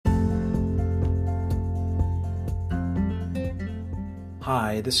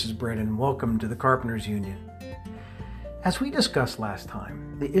Hi, this is Brett and welcome to the Carpenters Union. As we discussed last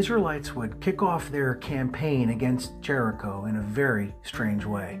time, the Israelites would kick off their campaign against Jericho in a very strange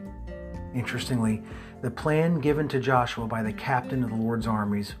way. Interestingly, the plan given to Joshua by the captain of the Lord's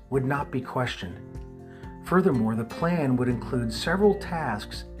armies would not be questioned. Furthermore, the plan would include several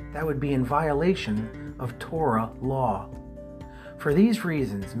tasks that would be in violation of Torah law. For these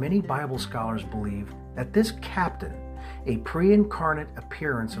reasons, many Bible scholars believe that this captain, a pre-incarnate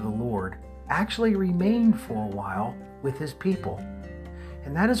appearance of the Lord, actually remained for a while with his people.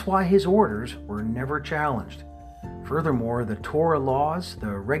 And that is why his orders were never challenged. Furthermore, the Torah laws,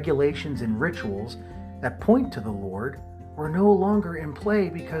 the regulations and rituals that point to the Lord were no longer in play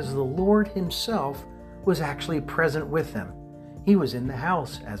because the Lord himself was actually present with them. He was in the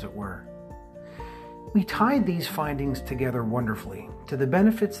house, as it were. We tied these findings together wonderfully to the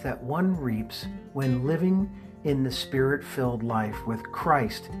benefits that one reaps when living in the Spirit-filled life with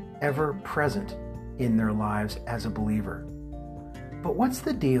Christ ever present in their lives as a believer. But what's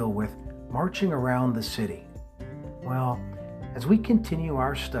the deal with marching around the city? Well, as we continue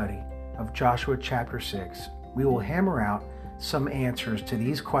our study of Joshua chapter 6, we will hammer out some answers to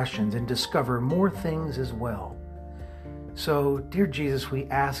these questions and discover more things as well. So, dear Jesus, we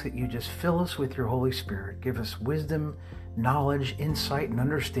ask that you just fill us with your Holy Spirit. Give us wisdom, knowledge, insight, and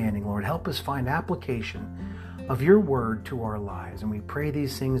understanding. Lord, help us find application of your word to our lives. And we pray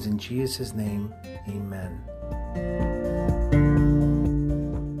these things in Jesus' name. Amen.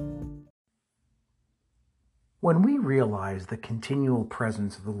 When we realize the continual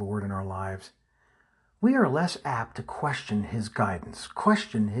presence of the Lord in our lives, we are less apt to question his guidance,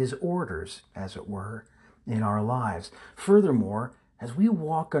 question his orders, as it were, in our lives. Furthermore, as we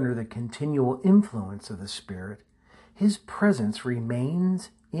walk under the continual influence of the Spirit, his presence remains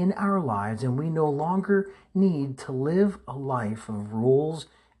in our lives, and we no longer need to live a life of rules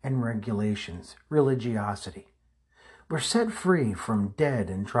and regulations, religiosity. We're set free from dead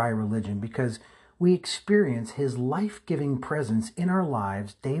and dry religion because we experience his life-giving presence in our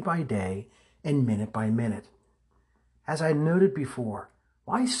lives day by day and minute by minute. As I noted before,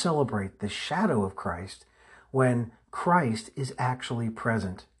 why celebrate the shadow of Christ when Christ is actually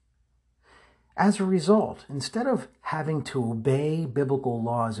present? As a result, instead of having to obey biblical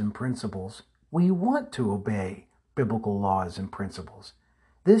laws and principles, we want to obey biblical laws and principles.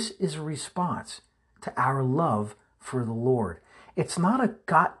 This is a response to our love for the Lord. It's not a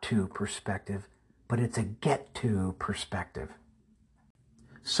got-to perspective, but it's a get-to perspective.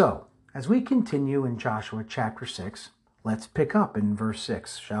 So, as we continue in Joshua chapter 6, let's pick up in verse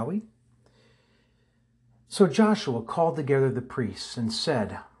 6, shall we? So Joshua called together the priests and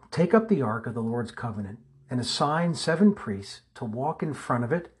said, "Take up the ark of the Lord's covenant and assign 7 priests to walk in front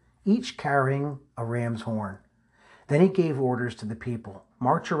of it, each carrying a ram's horn." Then he gave orders to the people,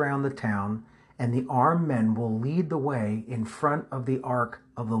 "March around the town, and the armed men will lead the way in front of the ark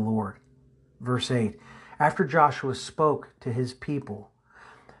of the Lord." Verse 8, after Joshua spoke to his people,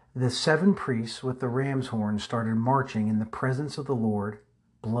 the 7 priests with the ram's horn started marching in the presence of the Lord,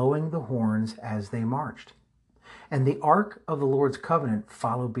 blowing the horns as they marched. And the ark of the Lord's covenant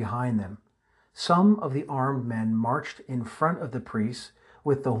followed behind them. Some of the armed men marched in front of the priests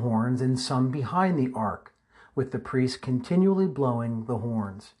with the horns, and some behind the ark, with the priests continually blowing the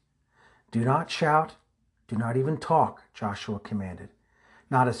horns. "Do not shout, do not even talk," Joshua commanded.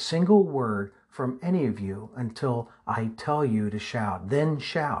 "Not a single word from any of you until I tell you to shout. Then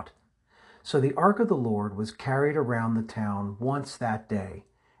shout." So the ark of the Lord was carried around the town once that day,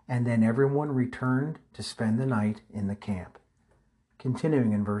 and then everyone returned to spend the night in the camp.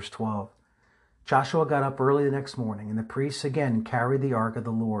 Continuing in verse 12, Joshua got up early the next morning, and the priests again carried the ark of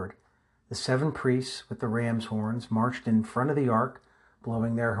the Lord. The 7 priests with the ram's horns marched in front of the ark,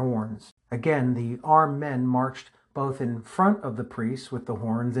 blowing their horns. Again, the armed men marched both in front of the priests with the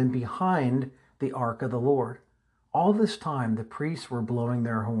horns and behind the ark of the Lord. All this time, the priests were blowing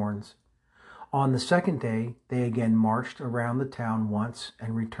their horns. On the second day, they again marched around the town once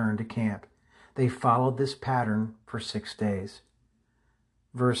and returned to camp. They followed this pattern for 6 days.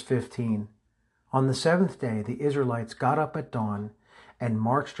 Verse 15, on the 7th day, the Israelites got up at dawn and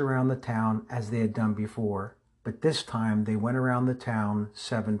marched around the town as they had done before. But this time, they went around the town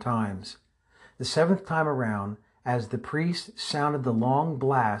 7 times. The 7th time around, as the priests sounded the long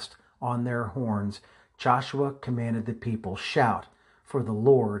blast on their horns, Joshua commanded the people, "Shout, for the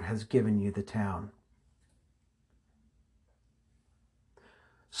Lord has given you the town."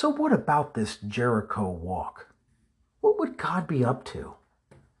 So what about this Jericho walk? What would God be up to?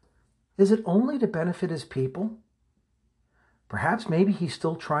 Is it only to benefit his people? Perhaps maybe he's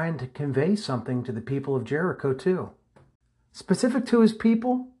still trying to convey something to the people of Jericho too. Specific to his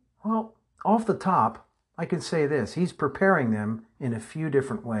people, well, off the top, I can say this. He's preparing them in a few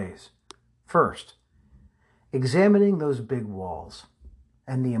different ways. First, examining those big walls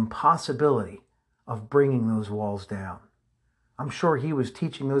and the impossibility of bringing those walls down. I'm sure he was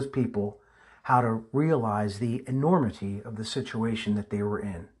teaching those people how to realize the enormity of the situation that they were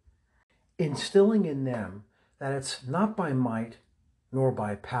in, instilling in them that it's not by might nor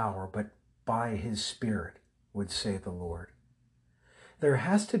by power, but by his Spirit, would say the Lord. There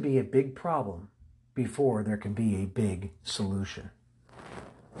has to be a big problem before there can be a big solution.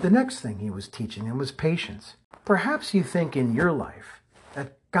 The next thing he was teaching them was patience. Perhaps you think in your life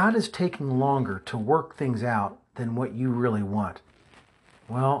that God is taking longer to work things out than what you really want.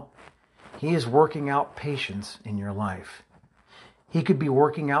 Well, he is working out patience in your life. He could be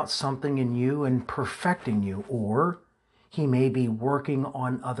working out something in you and perfecting you, or he may be working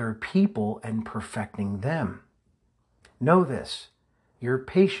on other people and perfecting them. Know this, your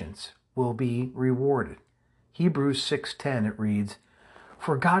patience will be rewarded. Hebrews 6:10, it reads,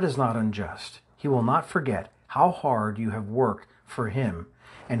 "For God is not unjust. He will not forget how hard you have worked for him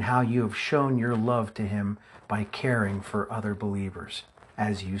and how you have shown your love to him by caring for other believers,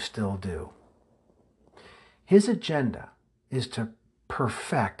 as you still do." His agenda is to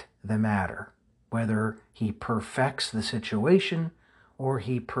perfect the matter, whether he perfects the situation or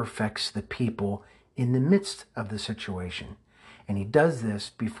he perfects the people in the midst of the situation. And he does this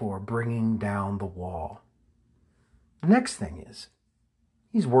before bringing down the wall. The next thing is,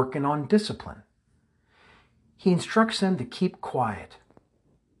 he's working on discipline. He instructs them to keep quiet,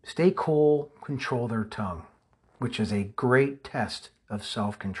 stay cool, control their tongue, which is a great test of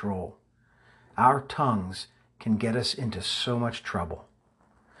self-control. Our tongues can get us into so much trouble.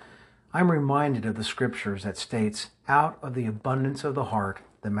 I'm reminded of the scriptures that states, "Out of the abundance of the heart,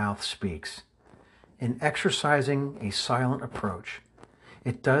 the mouth speaks." In exercising a silent approach,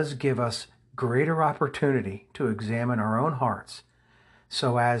 it does give us greater opportunity to examine our own hearts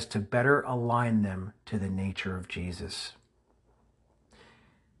so as to better align them to the nature of Jesus.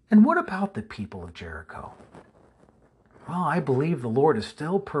 And what about the people of Jericho? Well, I believe the Lord is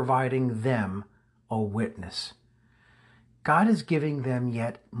still providing them a witness. God is giving them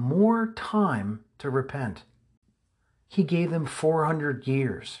yet more time to repent. He gave them 400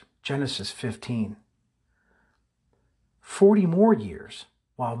 years, Genesis 15. 40 more years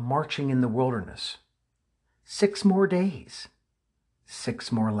while marching in the wilderness. 6 more days.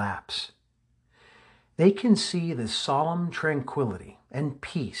 6 more laps. They can see the solemn tranquility and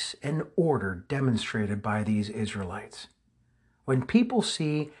peace and order demonstrated by these Israelites. When people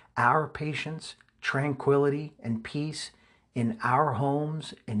see our patience, tranquility, and peace in our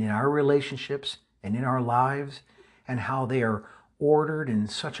homes and in our relationships and in our lives, and how they are ordered in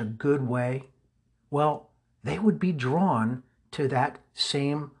such a good way, well, they would be drawn to that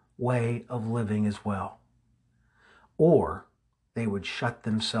same way of living as well. Or they would shut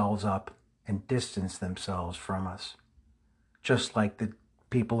themselves up and distance themselves from us, just like the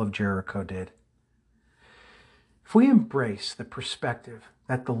people of Jericho did. If we embrace the perspective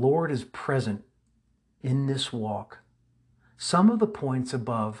that the Lord is present in this walk, some of the points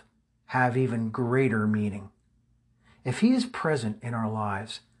above have even greater meaning. If he is present in our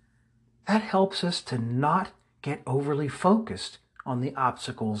lives, that helps us to not get overly focused on the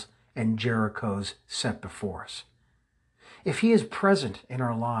obstacles and Jerichos set before us. If he is present in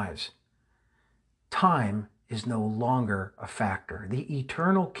our lives, time is no longer a factor. The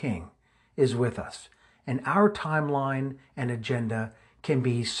eternal King is with us, and our timeline and agenda can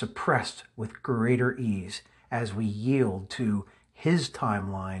be suppressed with greater ease as we yield to his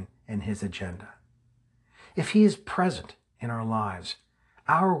timeline and his agenda. If he is present in our lives,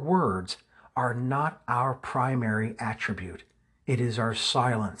 our words are not our primary attribute. It is our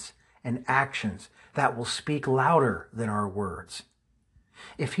silence and actions that will speak louder than our words.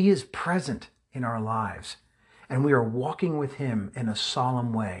 If he is present in our lives and we are walking with him in a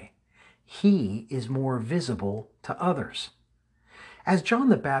solemn way, he is more visible to others. As John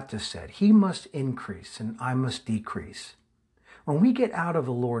the Baptist said, he must increase and I must decrease. When we get out of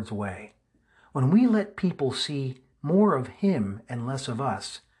the Lord's way, when we let people see more of him and less of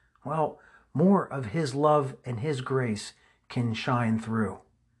us, well, more of his love and his grace can shine through.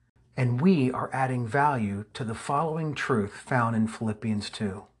 And we are adding value to the following truth found in Philippians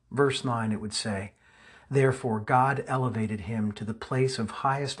 2. Verse 9, it would say, "Therefore God elevated him to the place of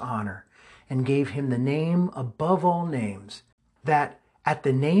highest honor and gave him the name above all names, that at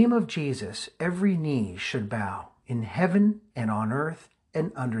the name of Jesus every knee should bow, in heaven and on earth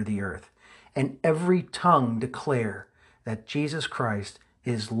and under the earth, and every tongue declare that Jesus Christ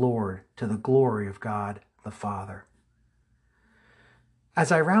is Lord, to the glory of God the Father." As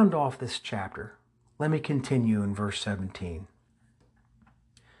I round off this chapter, let me continue in verse 17.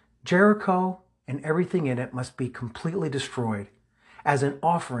 Jericho and everything in it must be completely destroyed as an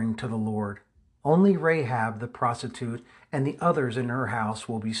offering to the Lord. Only Rahab the prostitute and the others in her house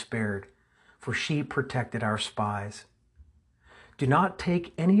will be spared, for she protected our spies. Do not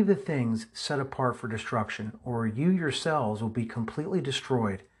take any of the things set apart for destruction, or you yourselves will be completely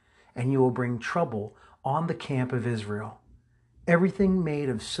destroyed, and you will bring trouble on the camp of Israel. Everything made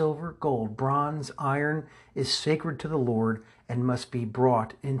of silver, gold, bronze, iron is sacred to the Lord and must be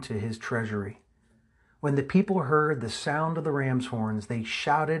brought into his treasury. When the people heard the sound of the ram's horns, they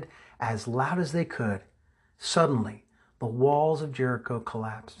shouted as loud as they could. Suddenly, the walls of Jericho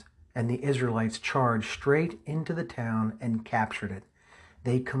collapsed, and the Israelites charged straight into the town and captured it.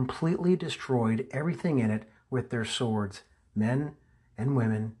 They completely destroyed everything in it with their swords, men and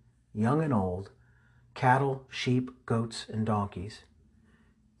women, young and old, cattle, sheep, goats, and donkeys.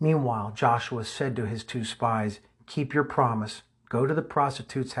 Meanwhile, Joshua said to his 2 spies, "Keep your promise. Go to the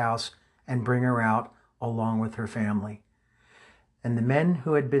prostitute's house and bring her out along with her family." And the men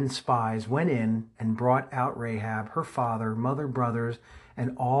who had been spies went in and brought out Rahab, her father, mother, brothers,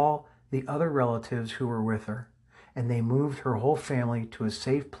 and all the other relatives who were with her. And they moved her whole family to a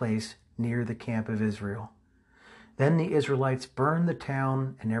safe place near the camp of Israel. Then the Israelites burned the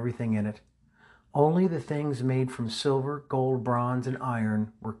town and everything in it. Only the things made from silver, gold, bronze, and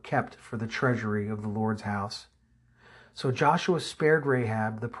iron were kept for the treasury of the Lord's house. So Joshua spared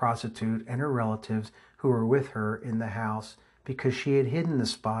Rahab the prostitute and her relatives who were with her in the house, because she had hidden the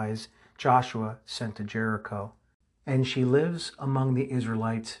spies Joshua sent to Jericho. And she lives among the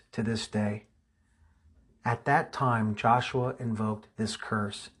Israelites to this day. At that time, Joshua invoked this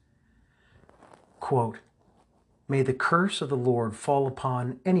curse. Quote, "May the curse of the Lord fall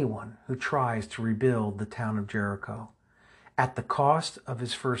upon anyone who tries to rebuild the town of Jericho. At the cost of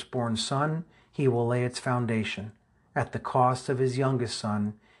his firstborn son, he will lay its foundation. At the cost of his youngest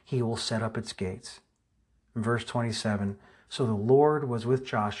son, he will set up its gates." Verse 27, "So the Lord was with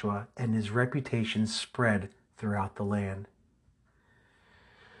Joshua, and his reputation spread throughout the land."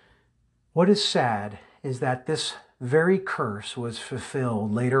 What is sad is that this very curse was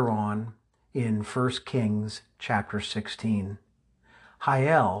fulfilled later on in 1 Kings chapter 16.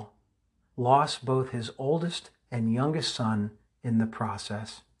 Hiel lost both his oldest and youngest son in the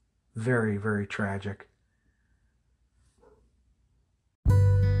process. Very, very tragic.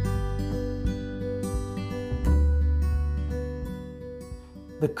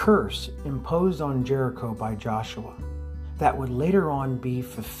 The curse imposed on Jericho by Joshua, that would later on be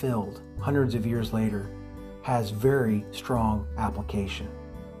fulfilled hundreds of years later, has very strong application.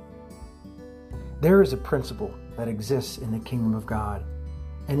 There is a principle that exists in the kingdom of God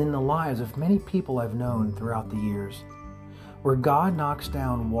and in the lives of many people I've known throughout the years, where God knocks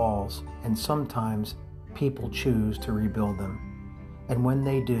down walls and sometimes people choose to rebuild them. And when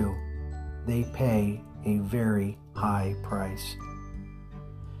they do, they pay a very high price.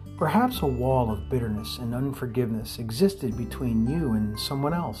 Perhaps a wall of bitterness and unforgiveness existed between you and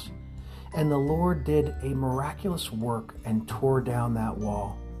someone else, and the Lord did a miraculous work and tore down that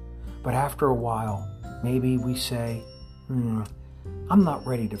wall. But after a while, maybe we say, I'm not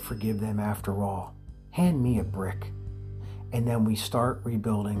ready to forgive them after all. Hand me a brick. And then we start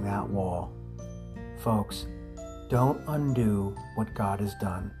rebuilding that wall. Folks, don't undo what God has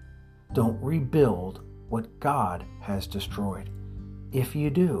done. Don't rebuild what God has destroyed. If you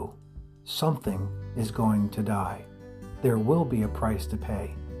do, something is going to die. There will be a price to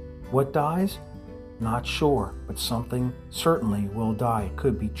pay. What dies? Not sure, but something certainly will die. It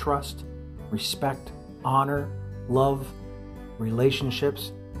could be trust, respect, honor, love,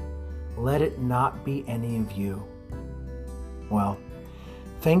 relationships. Let it not be any of you. Well,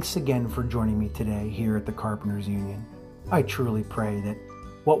 thanks again for joining me today here at the Carpenters Union. I truly pray that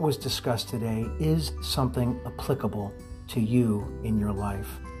what was discussed today is something applicable to you in your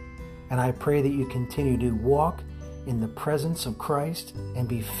life. And I pray that you continue to walk in the presence of Christ and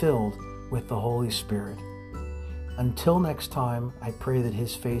be filled with the Holy Spirit. Until next time, I pray that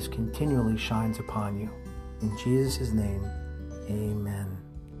His face continually shines upon you. In Jesus' name, amen.